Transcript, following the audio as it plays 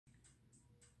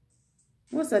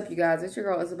What's up, you guys? It's your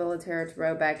girl,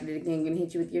 Isabellataratarot, back at it again. Gonna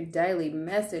hit you with your daily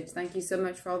message. Thank you so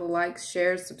much for all the likes,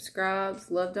 shares, subscribes,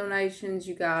 love donations,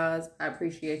 you guys. I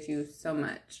appreciate you so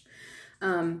much.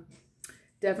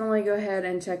 Definitely go ahead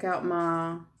and check out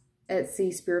my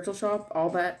Etsy spiritual shop.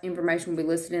 All that information will be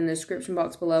listed in the description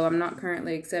box below. I'm not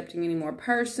currently accepting any more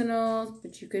personals,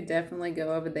 but you could definitely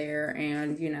go over there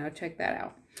and, you know, check that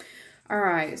out. All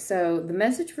right, so the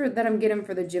message that I'm getting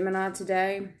for the Gemini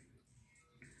today,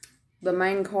 the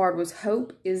main card was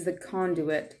hope is the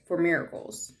conduit for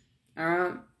miracles. All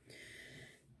right.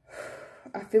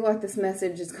 I feel like this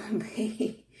message is going to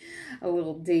be a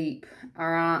little deep. All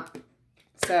right.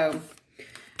 So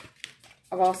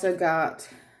I've also got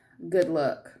good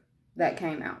luck that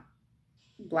came out.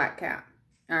 Black cat.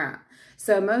 All right.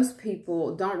 So most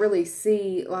people don't really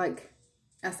see, like,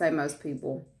 I say most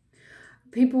people.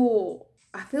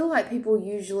 I feel like people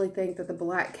usually think that the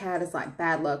black cat is like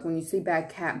bad luck. When you see bad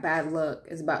cat, bad luck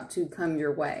is about to come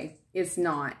your way. It's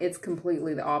not. It's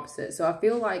completely the opposite. So I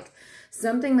feel like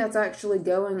something that's actually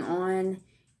going on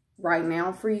right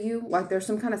now for you, like there's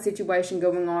some kind of situation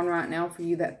going on right now for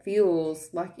you that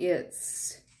feels like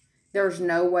there's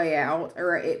no way out,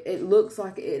 or it looks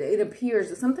like it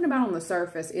appears, something about on the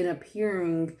surface, it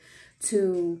appearing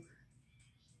to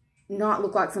not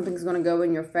look like something's going to go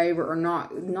in your favor, or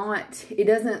it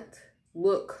doesn't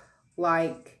look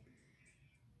like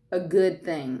a good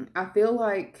thing. I feel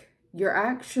like you're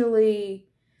actually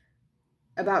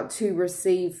about to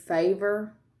receive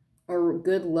favor or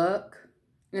good luck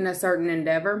in a certain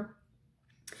endeavor.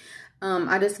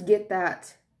 I just get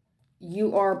that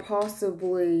you are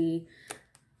possibly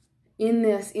in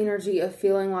this energy of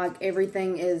feeling like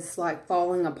everything is like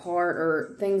falling apart,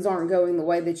 or things aren't going the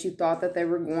way that you thought that they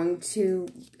were going to,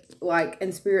 like,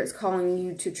 and Spirit's calling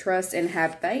you to trust and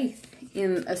have faith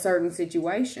in a certain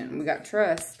situation. We got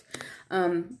trust.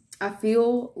 I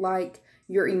feel like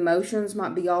your emotions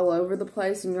might be all over the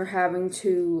place and you're having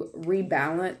to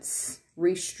rebalance,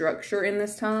 restructure in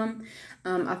this time.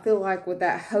 I feel like with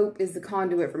that hope is the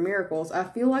conduit for miracles. I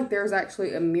feel like there's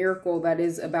actually a miracle that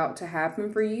is about to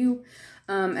happen for you.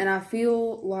 And I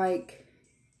feel like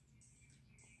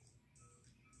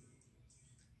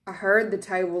I heard the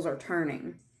tables are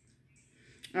turning.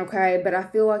 Okay, but I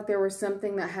feel like there was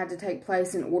something that had to take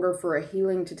place in order for a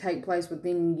healing to take place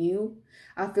within you.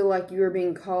 I feel like you are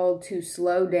being called to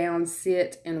slow down,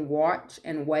 sit, and watch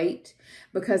and wait.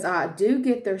 Because I do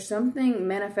get there's something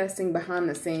manifesting behind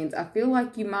the scenes. I feel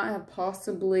like you might have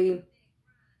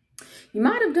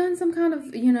done some kind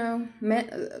of, you know,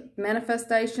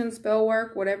 manifestation, spell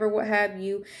work, whatever, what have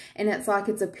you. And it's like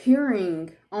it's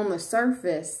appearing on the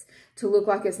surface to look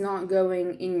like it's not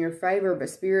going in your favor. But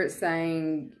Spirit's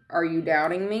saying, are you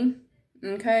doubting me?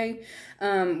 Okay.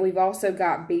 We've also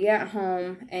got be at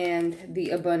home and the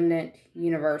abundant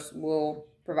universe will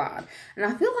provide. And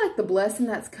I feel like the blessing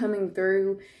that's coming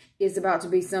through is about to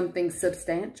be something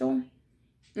substantial.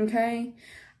 Okay.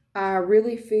 I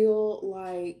really feel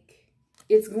like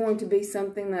it's going to be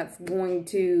something that's going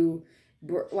to,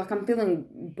 like, I'm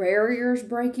feeling barriers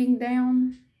breaking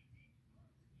down.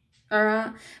 All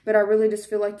right. But I really just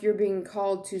feel like you're being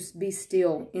called to be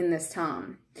still in this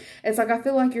time. It's like I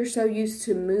feel like you're so used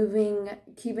to moving,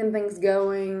 keeping things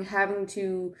going, having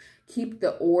to keep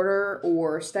the order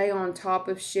or stay on top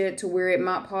of shit to where it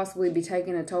might possibly be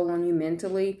taking a toll on you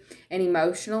mentally and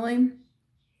emotionally.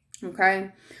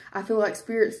 Okay. I feel like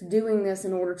Spirit's doing this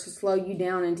in order to slow you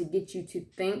down and to get you to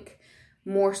think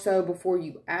more so before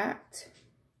you act.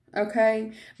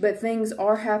 Okay, but things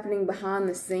are happening behind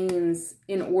the scenes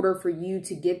in order for you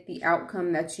to get the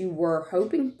outcome that you were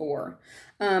hoping for.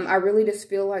 I really just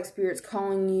feel like Spirit's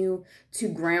calling you to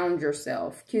ground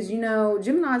yourself. Because, you know,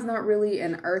 Gemini's not really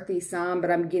an earthy sign, but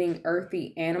I'm getting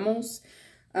earthy animals.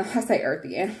 I say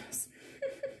earthy animals.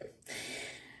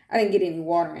 I didn't get any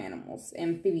water animals,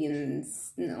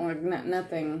 amphibians, like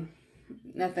nothing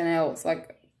else.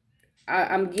 Like,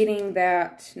 I'm getting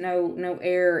that no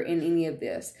air in any of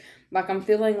this. Like, I'm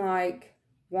feeling like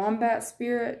wombat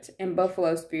spirit and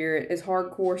buffalo spirit is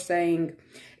hardcore saying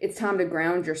it's time to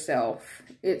ground yourself.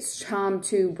 It's time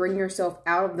to bring yourself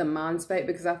out of the mind state,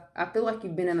 because I feel like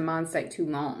you've been in the mind state too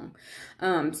long.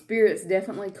 Spirit's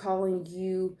definitely calling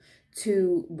you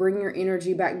to bring your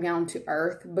energy back down to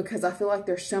earth, because I feel like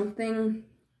there's something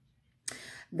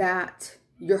that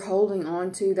you're holding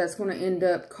on to that's going to end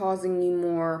up causing you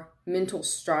more mental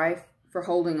strife for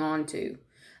holding on to.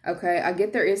 Okay, I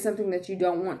get there is something that you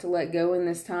don't want to let go in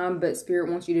this time, but Spirit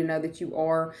wants you to know that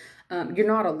you're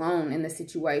not alone in the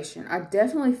situation. I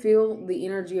definitely feel the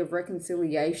energy of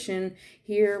reconciliation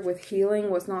here with healing,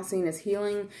 what's not seen as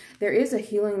healing. There is a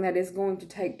healing that is going to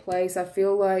take place. I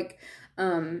feel like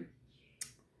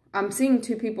I'm seeing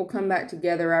two people come back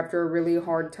together after a really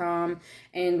hard time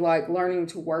and like learning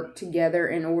to work together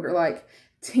in order, like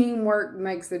teamwork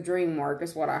makes the dream work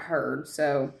is what I heard.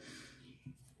 So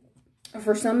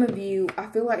for some of you, I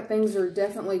feel like things are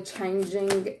definitely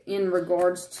changing in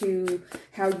regards to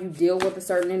how you deal with a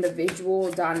certain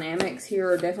individual. Dynamics here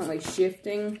are definitely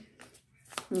shifting.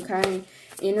 Okay,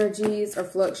 energies are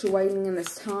fluctuating in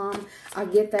this time. I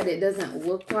get that it doesn't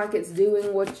look like it's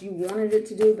doing what you wanted it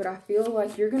to do, but I feel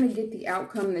like you're going to get the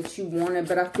outcome that you wanted.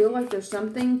 But I feel like there's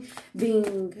something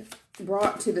being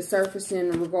brought to the surface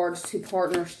in regards to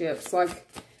partnerships. Like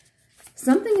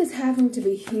something is having to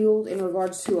be healed in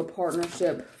regards to a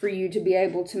partnership for you to be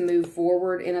able to move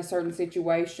forward in a certain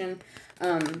situation.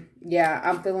 Yeah,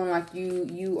 I'm feeling like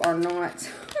you are not...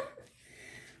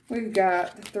 We've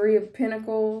got the 3 of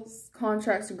Pentacles,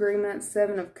 contracts, agreements,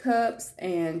 7 of Cups,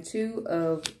 and 2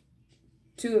 of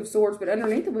Swords. But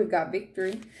underneath it, we've got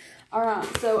victory. All right,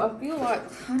 so I feel like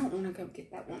I don't want to go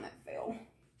get that one that fell.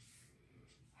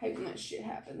 I hate when that shit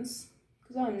happens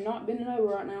because I'm not bending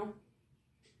over right now.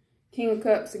 King of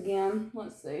Cups again.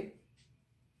 Let's see.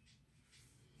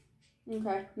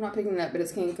 Okay, I'm not picking that, but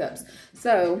it's King of Cups.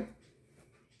 So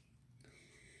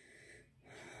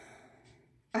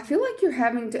I feel like you're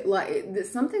having to, like,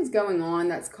 something's going on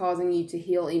that's causing you to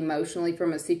heal emotionally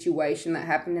from a situation that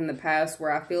happened in the past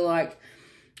where I feel like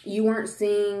you weren't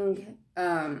seeing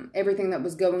everything that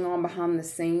was going on behind the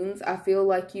scenes. I feel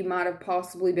like you might have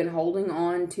possibly been holding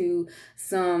on to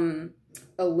some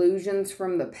illusions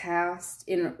from the past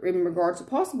in regards to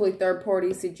possibly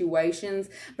third-party situations,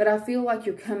 but I feel like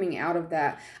you're coming out of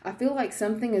that. I feel like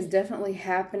something is definitely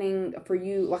happening for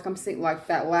you. Like I'm seeing, like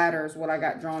that ladder is what I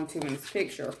got drawn to in this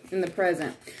picture in the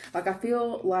present. Like I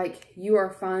feel like you are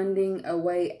finding a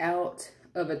way out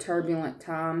of a turbulent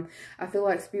time. I feel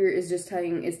like Spirit is just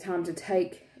saying it's time to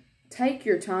take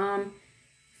your time,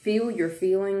 feel your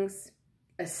feelings,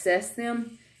 assess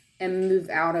them, and move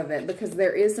out of it, because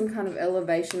there is some kind of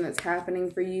elevation that's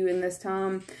happening for you in this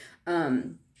time.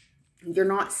 You're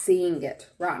not seeing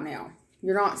it right now.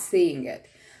 You're not seeing it.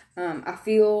 I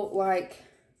feel like,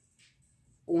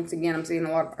 once again, I'm seeing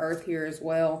a lot of earth here as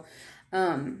well.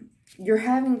 You're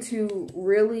having to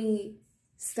really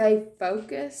stay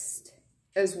focused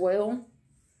as well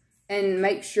and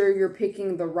make sure you're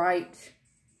picking the right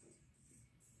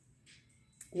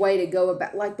way to go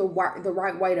about, like the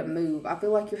right way to move. I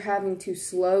feel like you're having to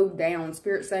slow down.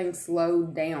 Spirit saying slow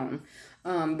down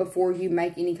before you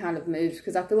make any kind of moves,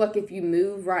 because I feel like if you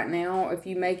move right now, if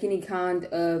you make any kind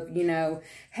of, you know,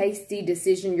 hasty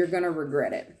decision, you're going to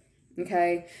regret it.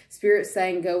 Okay, Spirit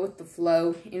saying go with the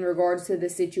flow in regards to the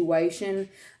situation.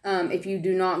 If you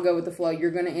do not go with the flow, you're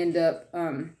going to end up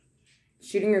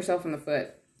shooting yourself in the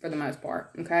foot for the most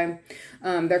part. Okay,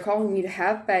 they're calling you to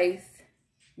have faith,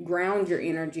 ground your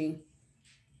energy,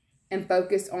 and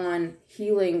focus on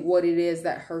healing what it is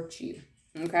that hurts you.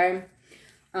 Okay,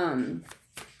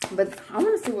 but I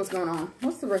want to see what's going on.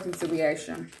 What's the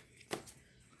reconciliation?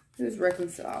 Who's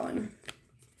reconciling?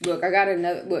 Look, I got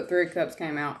another, look, 3 of Cups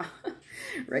came out.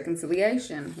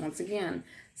 Reconciliation, once again.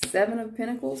 7 of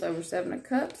Pentacles over 7 of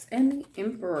Cups and the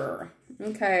Emperor.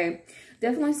 Okay,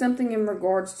 definitely something in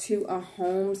regards to a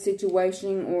home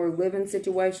situation or living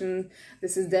situation.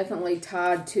 This is definitely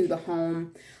tied to the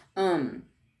home.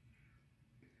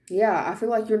 Yeah, I feel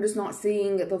like you're just not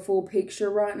seeing the full picture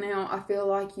right now. I feel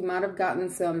like you might have gotten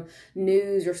some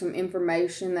news or some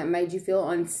information that made you feel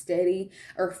unsteady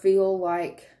or feel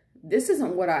like this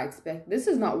isn't what I expect. This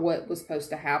is not what was supposed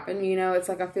to happen. You know, it's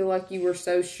like I feel like you were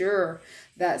so sure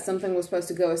that something was supposed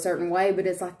to go a certain way, but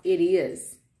it's like it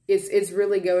is. It's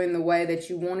really going the way that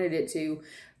you wanted it to,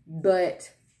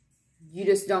 but you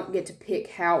just don't get to pick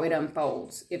how it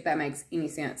unfolds, if that makes any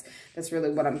sense. That's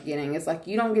really what I'm getting. It's like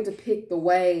you don't get to pick the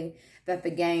way that the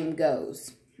game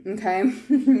goes. Okay?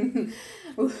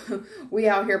 We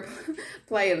out here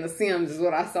playing The Sims is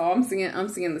what I saw. I'm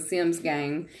seeing the Sims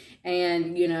game.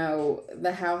 And, you know,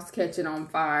 the house catching on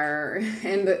fire.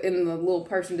 And the little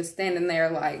person just standing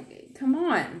there like, come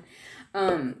on.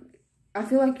 I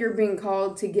feel like you're being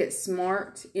called to get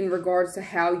smart in regards to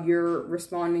how you're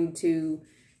responding to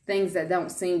things that don't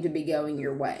seem to be going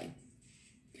your way.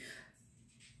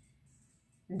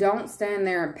 Don't stand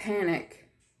there and panic,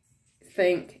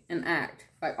 think, and act.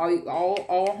 Like all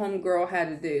homegirl had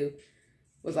to do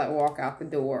was like walk out the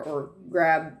door or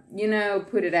grab, you know,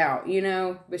 put it out, you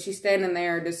know, but she's standing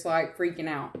there just like freaking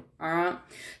out. All right.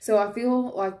 So I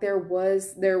feel like there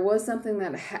was something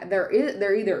that there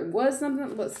either was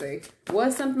something, let's see,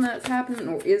 was something that's happening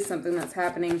or is something that's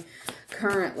happening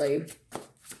currently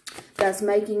that's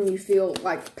making you feel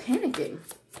like panicking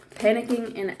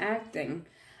and acting.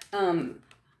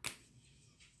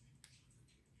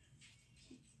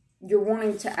 You're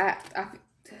wanting to act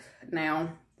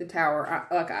now. The tower,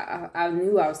 I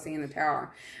knew I was seeing the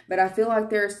tower, but I feel like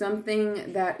there's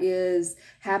something that is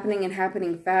happening and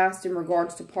happening fast in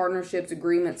regards to partnerships,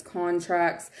 agreements,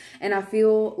 contracts, and I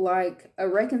feel like a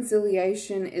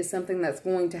reconciliation is something that's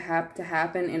going to have to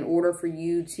happen in order for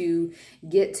you to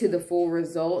get to the full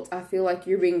result. I feel like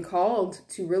you're being called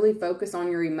to really focus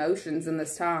on your emotions in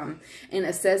this time and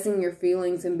assessing your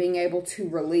feelings and being able to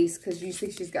release, because you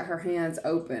see she's got her hands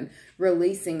open,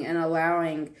 releasing and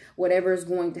allowing whatever is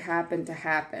going to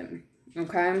happen,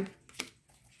 okay?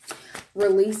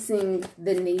 Releasing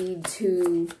the need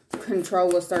to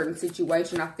control a certain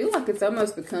situation. I feel like it's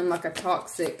almost become like a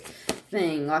toxic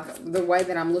thing, like the way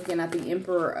that I'm looking at the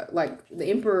Emperor, like the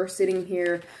Emperor sitting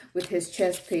here with his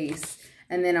chess piece,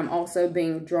 and then I'm also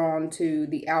being drawn to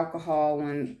the alcohol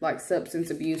and like substance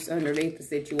abuse underneath the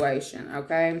situation,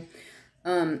 okay?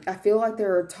 I feel like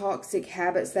there are toxic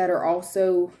habits that are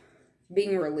also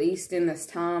being released in this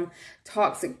time.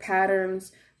 Toxic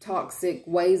patterns, toxic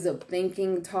ways of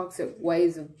thinking, toxic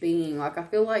ways of being. Like I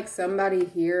feel like somebody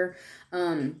here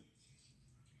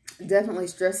definitely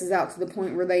stresses out to the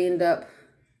point where they end up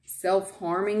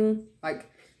self-harming.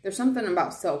 Like there's something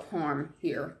about self-harm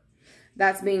here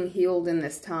that's being healed in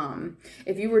this time.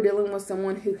 If you were dealing with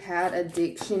someone who had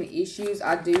addiction issues,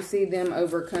 I do see them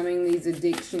overcoming these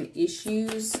addiction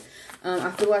issues.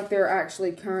 I feel like they're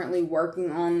actually currently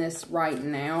working on this right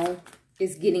now,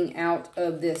 is getting out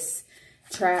of this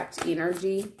trapped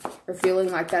energy, or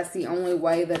feeling like that's the only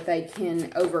way that they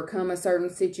can overcome a certain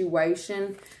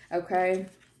situation, okay?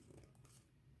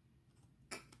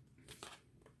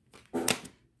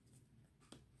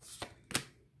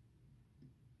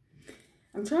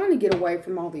 I'm trying to get away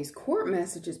from all these court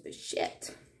messages, but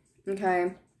shit,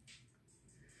 okay?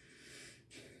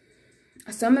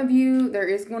 Some of you, there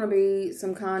is going to be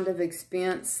some kind of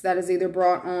expense that is either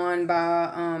brought on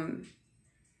by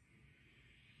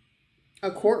a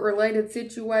court-related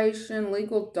situation,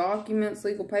 legal documents,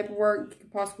 legal paperwork. You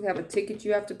could possibly have a ticket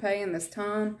you have to pay in this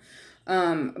time.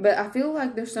 But I feel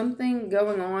like there's something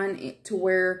going on to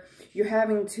where you're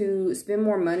having to spend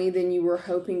more money than you were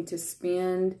hoping to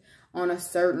spend on a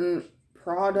certain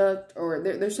product, or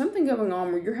there's something going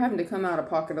on where you're having to come out of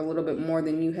pocket a little bit more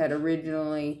than you had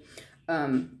originally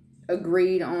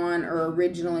agreed on or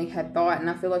originally had thought. And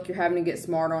I feel like you're having to get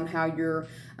smart on how you're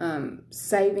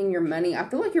saving your money. I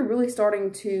feel like you're really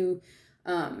starting to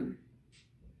I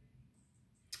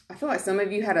feel like some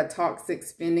of you had a toxic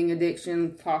spending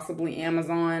addiction, possibly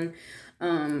Amazon,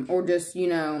 or just, you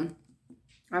know,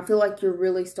 I feel like you're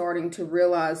really starting to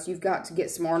realize you've got to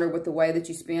get smarter with the way that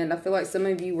you spend. I feel like some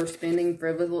of you were spending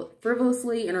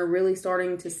frivolously and are really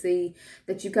starting to see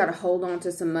that you've got to hold on to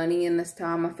some money in this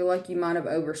time. I feel like you might have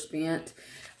overspent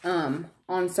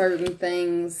on certain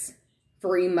things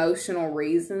for emotional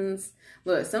reasons.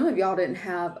 Look, some of y'all didn't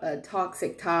have a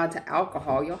toxic tie to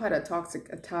alcohol. Y'all had a toxic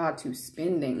tie to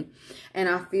spending. And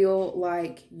I feel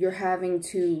like you're having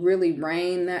to really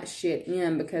rein that shit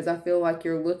in, because I feel like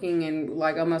you're looking and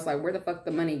like almost like, where the fuck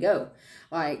the money go?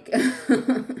 Like,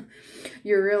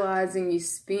 you're realizing you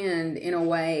spend in a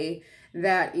way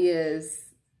that is,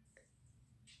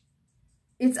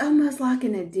 it's almost like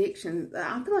an addiction.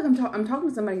 I feel like I'm talking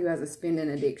to somebody who has a spending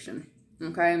addiction.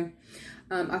 Okay.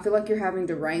 I feel like you're having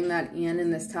to rein that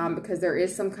in this time, because there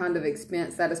is some kind of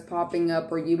expense that is popping up,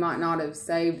 or you might not have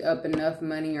saved up enough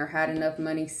money or had enough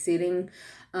money sitting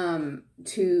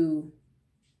to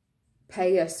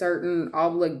pay a certain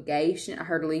obligation. I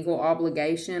heard legal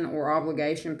obligation or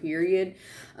obligation period.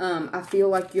 I feel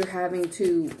like you're having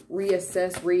to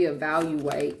reassess,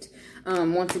 reevaluate,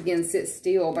 once again, sit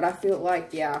still. But I feel like,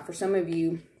 yeah, for some of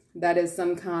you, that is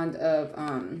some kind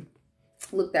of,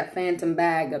 look, that phantom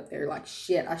bag up there, like,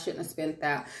 shit, I shouldn't have spent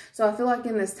that. So I feel like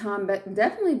in this time, but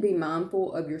definitely be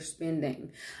mindful of your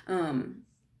spending.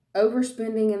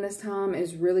 Overspending in this time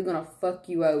is really going to fuck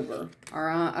you over, all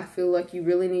right? I feel like you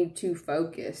really need to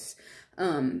focus,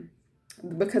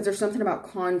 because there's something about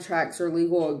contracts or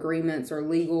legal agreements or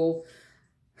legal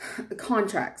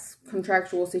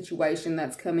contractual situation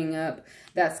that's coming up,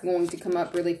 that's going to come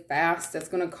up really fast, that's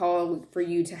going to call for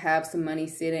you to have some money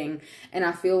sitting. And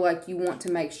I feel like you want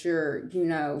to make sure, you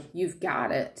know, you've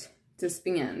got it to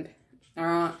spend. All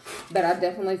right. But I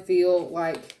definitely feel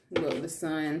like, look, the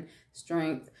sun,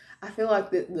 strength. I feel like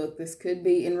that, look, this could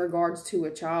be in regards to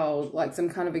a child, like some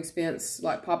kind of expense,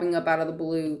 like popping up out of the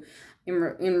blue in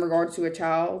regards to a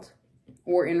child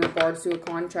or in regards to a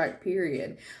contract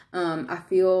period. I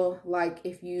feel like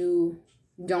if you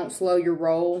don't slow your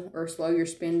roll or slow your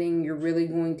spending, you're really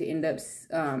going to end up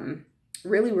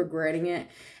really regretting it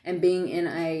and being in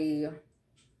a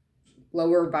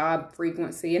lower vibe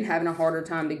frequency and having a harder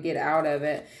time to get out of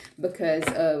it because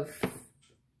of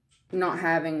not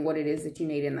having what it is that you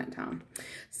need in that time.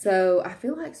 So I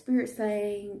feel like Spirit's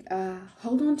saying,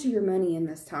 hold on to your money in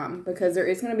this time, because there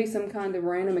is going to be some kind of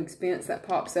random expense that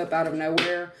pops up out of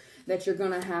nowhere that you're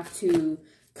going to have to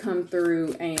come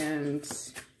through and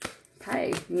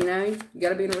pay. You know, you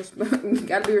gotta be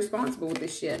responsible with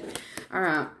this shit. All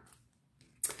right.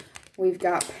 We've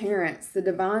got parents. The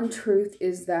divine truth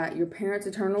is that your parents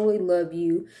eternally love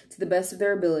you to the best of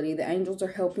their ability. The angels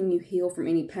are helping you heal from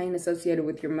any pain associated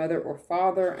with your mother or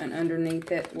father. And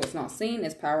underneath it, what's not seen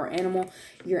is power animal.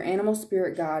 Your animal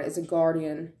spirit guide is a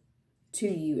guardian to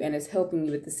you and is helping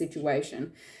you with the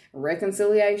situation.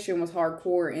 Reconciliation was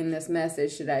hardcore in this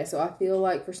message today. So I feel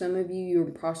like for some of you, you're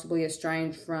possibly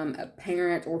estranged from a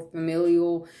parent or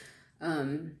familial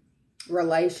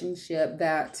relationship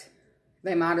that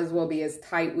they might as well be as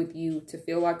tight with you to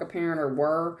feel like a parent or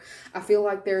were. I feel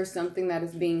like there's something that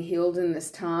is being healed in this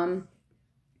time.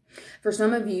 For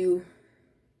some of you,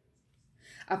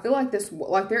 I feel like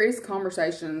there is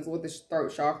conversations with the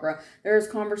throat chakra. There's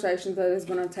conversations that is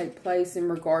going to take place in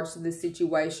regards to this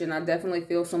situation. I definitely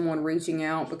feel someone reaching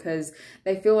out because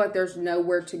they feel like there's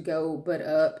nowhere to go but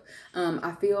up.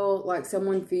 I feel like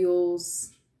someone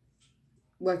feels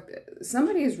like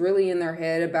somebody is really in their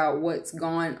head about what's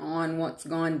gone on, what's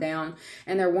gone down,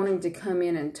 and they're wanting to come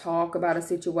in and talk about a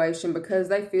situation because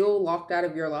they feel locked out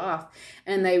of your life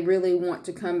and they really want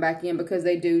to come back in because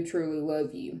they do truly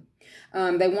love you.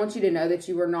 They want you to know that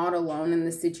you are not alone in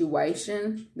this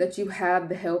situation, that you have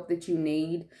the help that you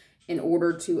need in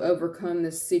order to overcome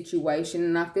this situation.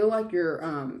 And I feel like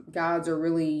your guides are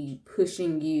really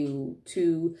pushing you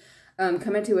to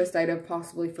come into a state of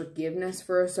possibly forgiveness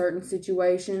for a certain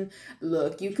situation.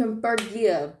 Look, you can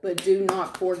forgive, but do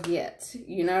not forget.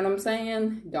 You know what I'm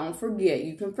saying? Don't forget.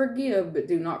 You can forgive, but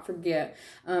do not forget.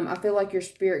 I feel like your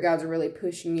spirit guides are really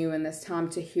pushing you in this time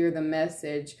to hear the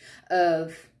message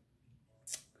of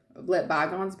let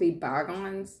bygones be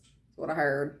bygones. That's what I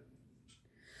heard.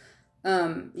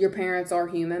 Your parents are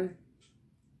human.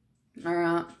 All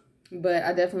right. But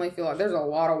I definitely feel like there's a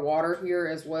lot of water here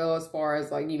as well, as far as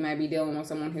like you may be dealing with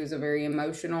someone who's a very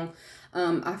emotional.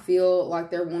 I feel like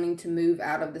they're wanting to move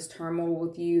out of this turmoil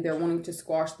with you. They're wanting to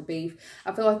squash the beef.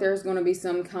 I feel like there's going to be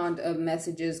some kind of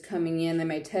messages coming in. They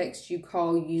may text you,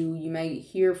 call you. You may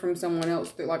hear from someone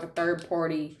else through like a third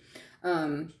party,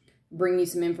 bring you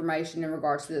some information in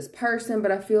regards to this person.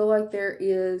 But I feel like there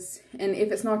is, and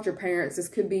if it's not your parents, this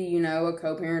could be, you know, a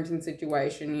co-parenting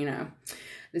situation, you know.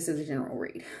 This is a general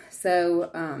read. So,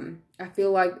 I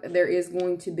feel like there is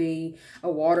going to be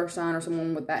a water sign or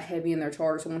someone with that heavy in their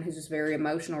chart, or someone who's just very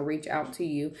emotional, reach out to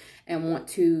you and want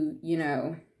to, you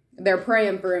know, they're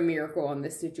praying for a miracle in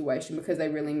this situation because they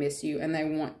really miss you and they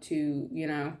want to, you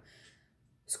know,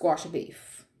 squash a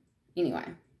beef. Anyway,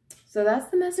 so that's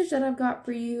the message that I've got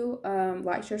for you.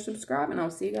 Like, share, subscribe, and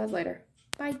I'll see you guys later.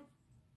 Bye.